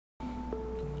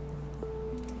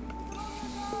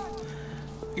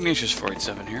Ignatius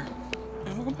 487 here,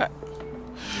 and welcome back.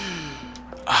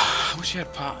 I wish he had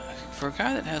for a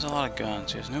guy that has a lot of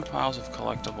guns, he has no piles of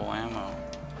collectible ammo.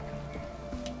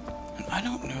 And I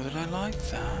don't know that I like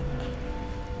that.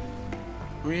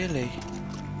 Really.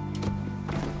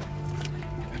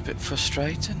 A bit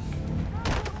frustrating.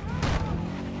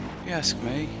 If you ask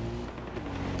me.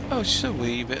 Oh, just a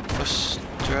wee bit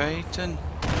frustrating.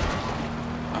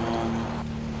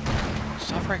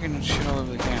 Stop breaking shit all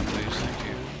over the camp, please. Thank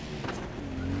you.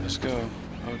 Let's go.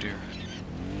 Oh dear.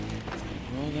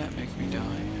 Will that make me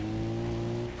die?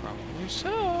 Probably so.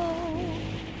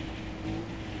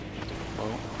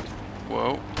 Whoa.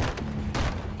 Whoa.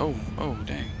 Oh, oh,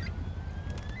 dang.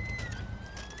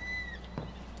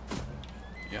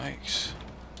 Yikes.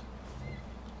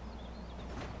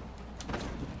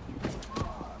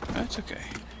 That's okay.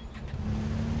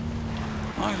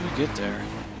 As long as we get there,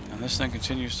 and this thing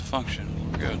continues to function,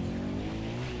 we're good.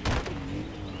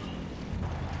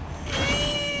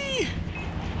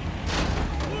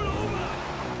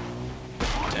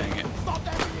 Dang it.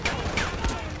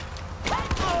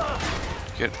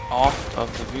 Get off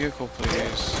of the vehicle,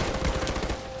 please.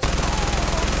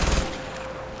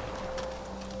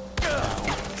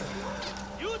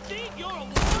 You think you're a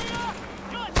warrior?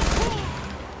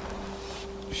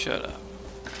 Shut up.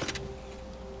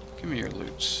 Give me your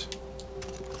loots.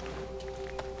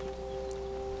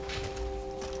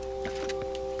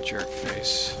 Jerk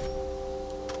face.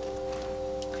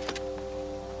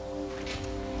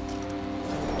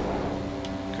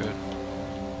 Good.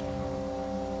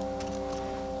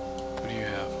 What do you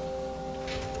have?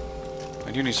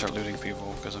 I do need to start looting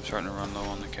people because I'm starting to run low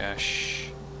on the cash.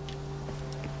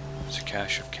 It's a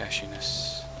cache of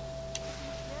cashiness.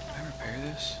 Can I repair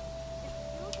this?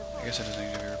 I guess it doesn't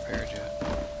need to be repaired yet.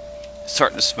 It's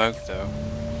starting to smoke though,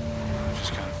 which is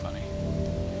kind of funny.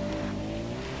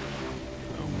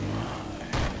 Oh my.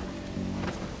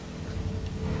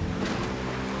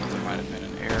 Oh, there might have been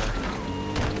an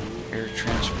air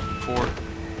transport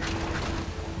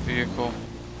vehicle.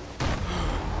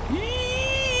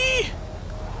 Yee!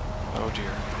 Oh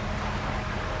dear.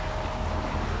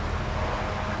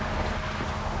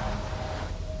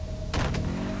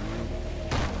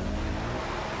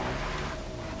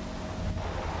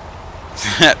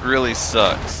 That really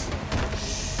sucks.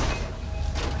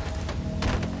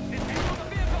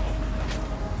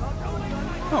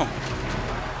 Oh.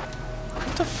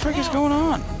 What the frick is going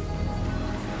on?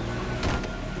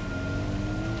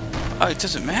 Oh, it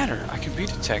doesn't matter. I can be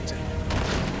detected.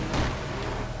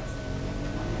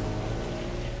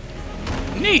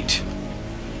 Neat.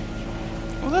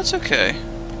 Well, that's okay.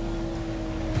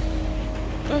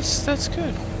 That's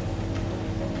good.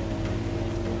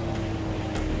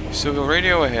 So we'll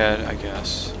radio ahead, I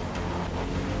guess.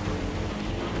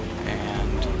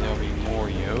 And there'll be more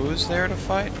Yos there to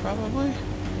fight, probably.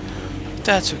 But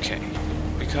that's okay.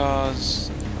 Because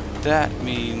that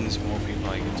means more people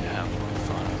I get to have more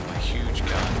fun with my huge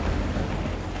gun.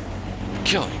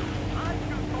 Killing.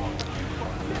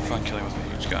 Fun killing with my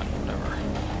huge gun, whatever.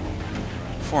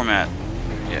 Format.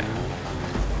 Yeah.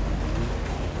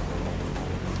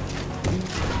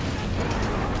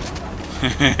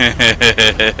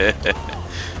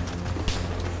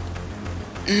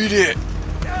 Eat it!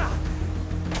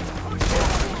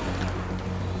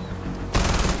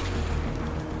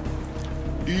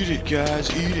 Eat it, guys,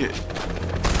 eat it!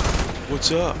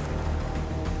 What's up?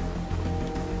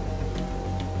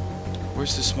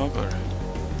 Where's the smuggler?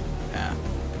 Ah,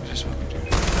 where's the smuggler dude?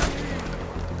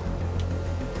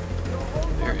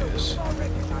 There he is.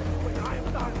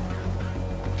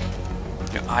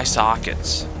 Your eye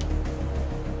sockets.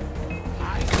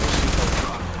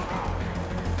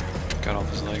 Cut off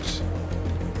his legs,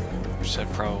 which that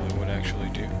probably would actually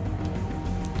do.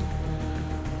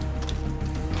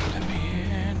 Let me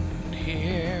in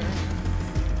here.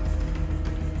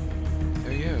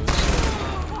 There he is.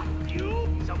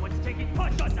 Someone's taking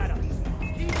pot shots at us.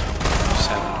 This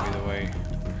happened to be the way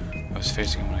I was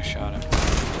facing him when I shot him.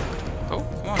 Oh,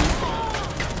 come on.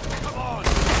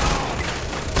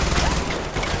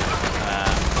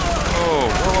 Oh,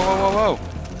 whoa, whoa, whoa, whoa, whoa.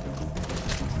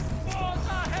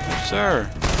 Sir.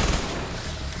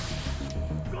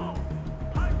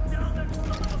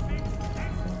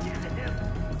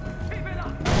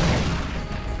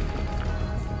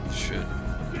 Shit.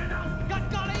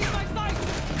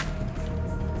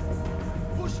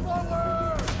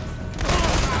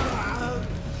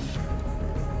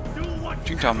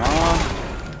 Drink on mom.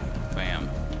 Bam.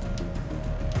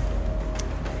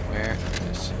 Where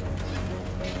is it?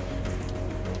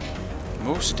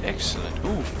 Most excellent.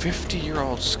 Ooh,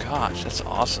 50-year-old scotch. That's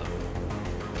awesome.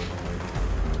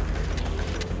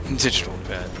 Digital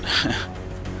pet.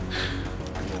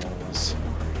 Lulz.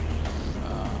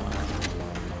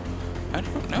 I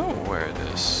don't know where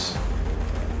this...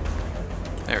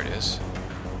 There it is.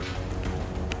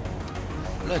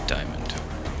 Blood diamond.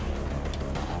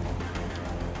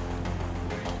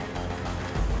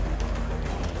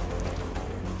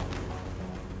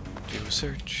 Do a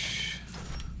search.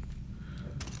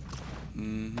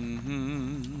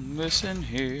 Listen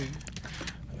here.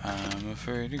 I'm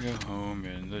afraid to go home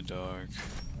in the dark.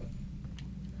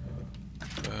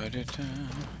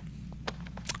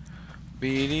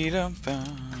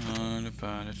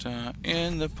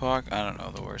 In the park. I don't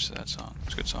know the words to that song.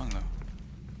 It's a good song though.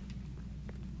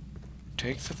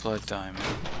 Take the blood diamond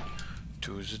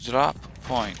to the drop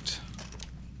point.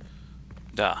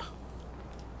 Da.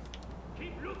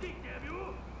 Keep looking, damn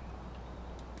you!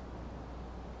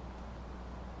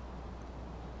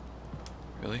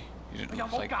 Really? You didn't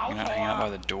like you're not hanging out by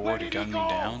the door to gun me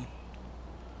down?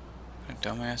 What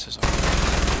kind of dumbasses are you?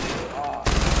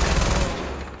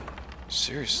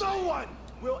 Seriously. No one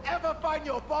will ever find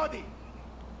your body.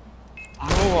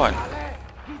 No one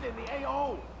He's in the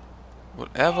AO. would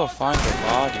ever find your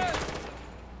body.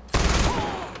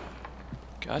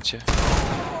 Gotcha.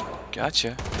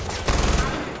 Gotcha.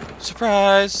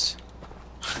 Surprise!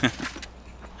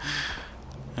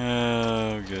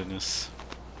 Oh, goodness.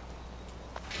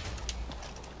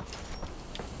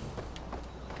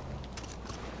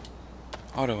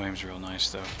 Auto aim's real nice,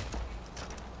 though.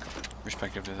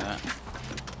 Respective to that.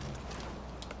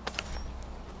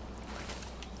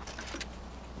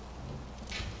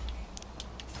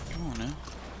 Come on now.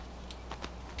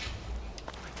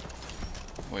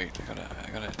 Wait,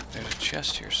 there's a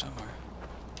chest here somewhere.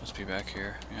 Must be back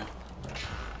here, yeah.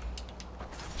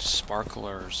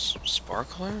 Sparklers.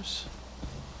 Sparklers?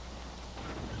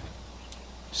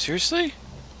 Seriously?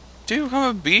 Dude, what kind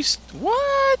of a beast?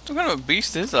 What? What kind of a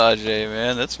beast is AJ,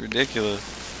 man? That's ridiculous.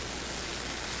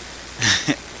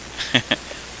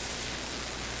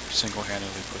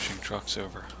 Single-handedly pushing trucks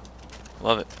over.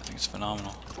 Love it. I think it's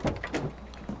phenomenal.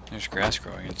 There's grass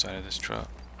growing inside of this truck.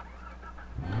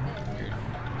 Weird.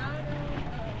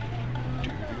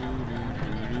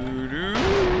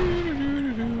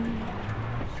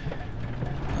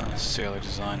 Not necessarily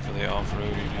designed for the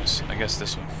off-roadiness. I guess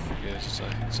this one is.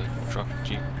 It's a truck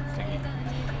Jeep thingy.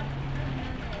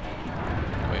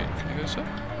 Wait, can I go this way?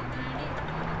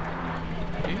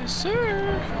 Yes,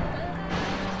 sir.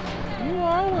 You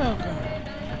are welcome.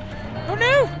 Oh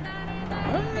no!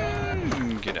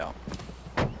 Get out.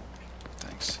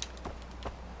 Thanks.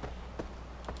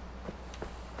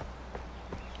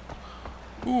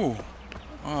 Ooh.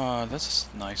 That's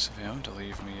nice of him to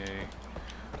leave me a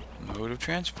mode of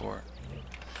transport.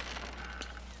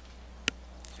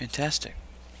 Fantastic.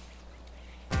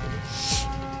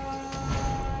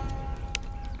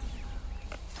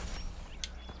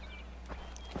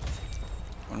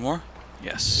 One more?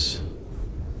 Yes.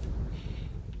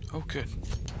 Oh, good.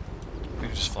 We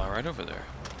can just fly right over there.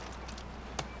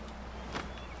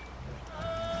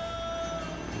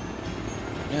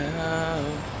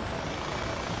 No.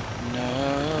 No.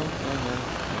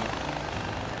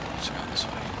 Let's go this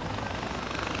way.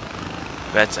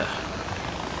 Better.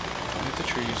 Don't hit the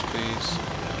trees, please.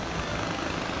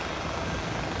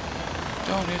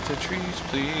 Don't hit the trees,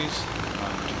 please.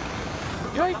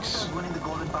 Yikes.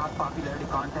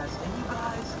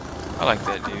 I like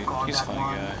that dude. He's a funny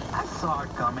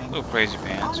guy. Little crazy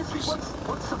pants.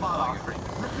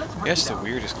 I guess the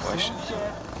weirdest question.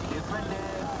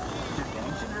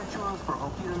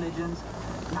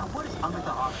 Now what is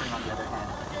Amrita offering on the other hand?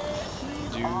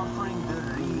 She's offering the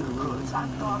real goods.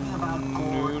 I'm talking about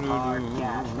gold, hard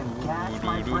cash, and cash,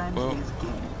 my friends, is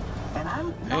king. And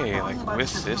I'm not talking about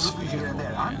with this here vehicle, and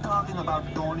there. man. I'm talking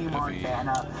about Tony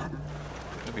Montana.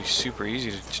 It'd be super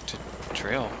easy to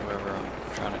trail whoever I'm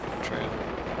trying to trail.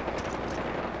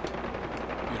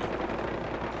 You know.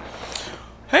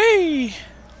 Hey!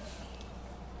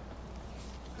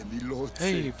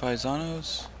 Hey,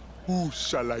 paisanos. Who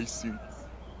shall I sing?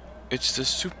 It's the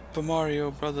Super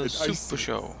Mario Brothers Super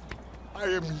Show. I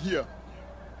am here.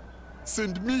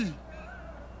 Send me.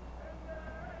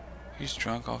 He's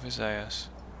drunk off his ass.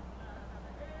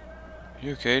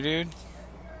 You okay, dude?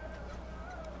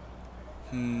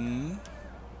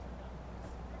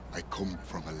 I come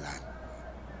from a land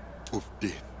of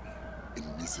death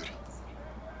and misery.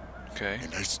 Okay.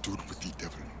 And I stood with the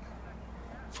devil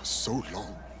for so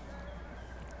long.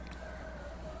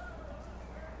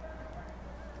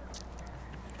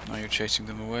 Now you're chasing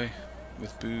them away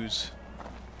with booze.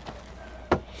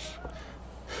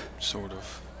 Sort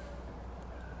of.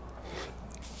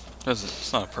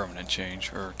 It's not a permanent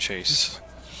change or chase.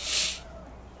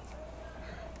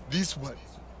 This one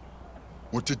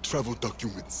wanted travel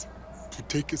documents to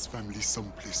take his family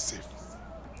someplace safe.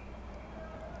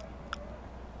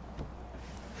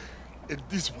 And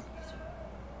this one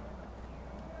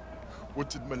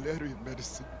wanted malaria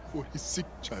medicine for his sick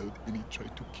child, and he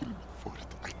tried to kill me for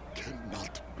it. I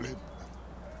cannot blame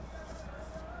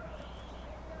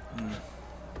him.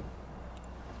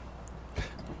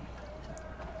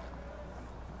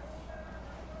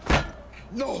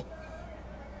 No!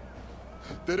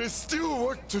 There is still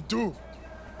work to do.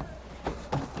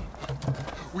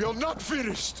 We are not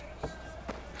finished.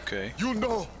 Okay. You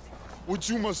know what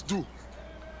you must do.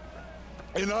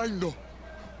 And I know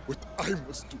what I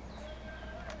must do.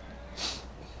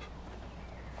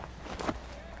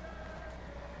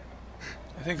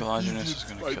 I think Longinus is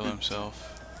gonna kill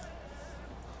himself.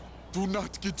 Do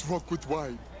not get drunk with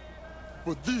wine,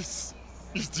 but this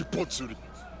is debauchery.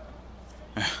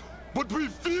 But we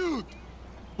filled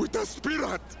with the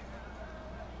spirit.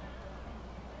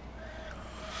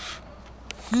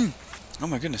 Oh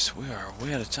my goodness, we are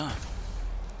way out of time.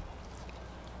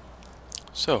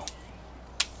 So,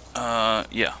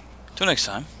 yeah. Till next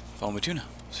time, follow me tuna.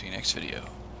 See you next video.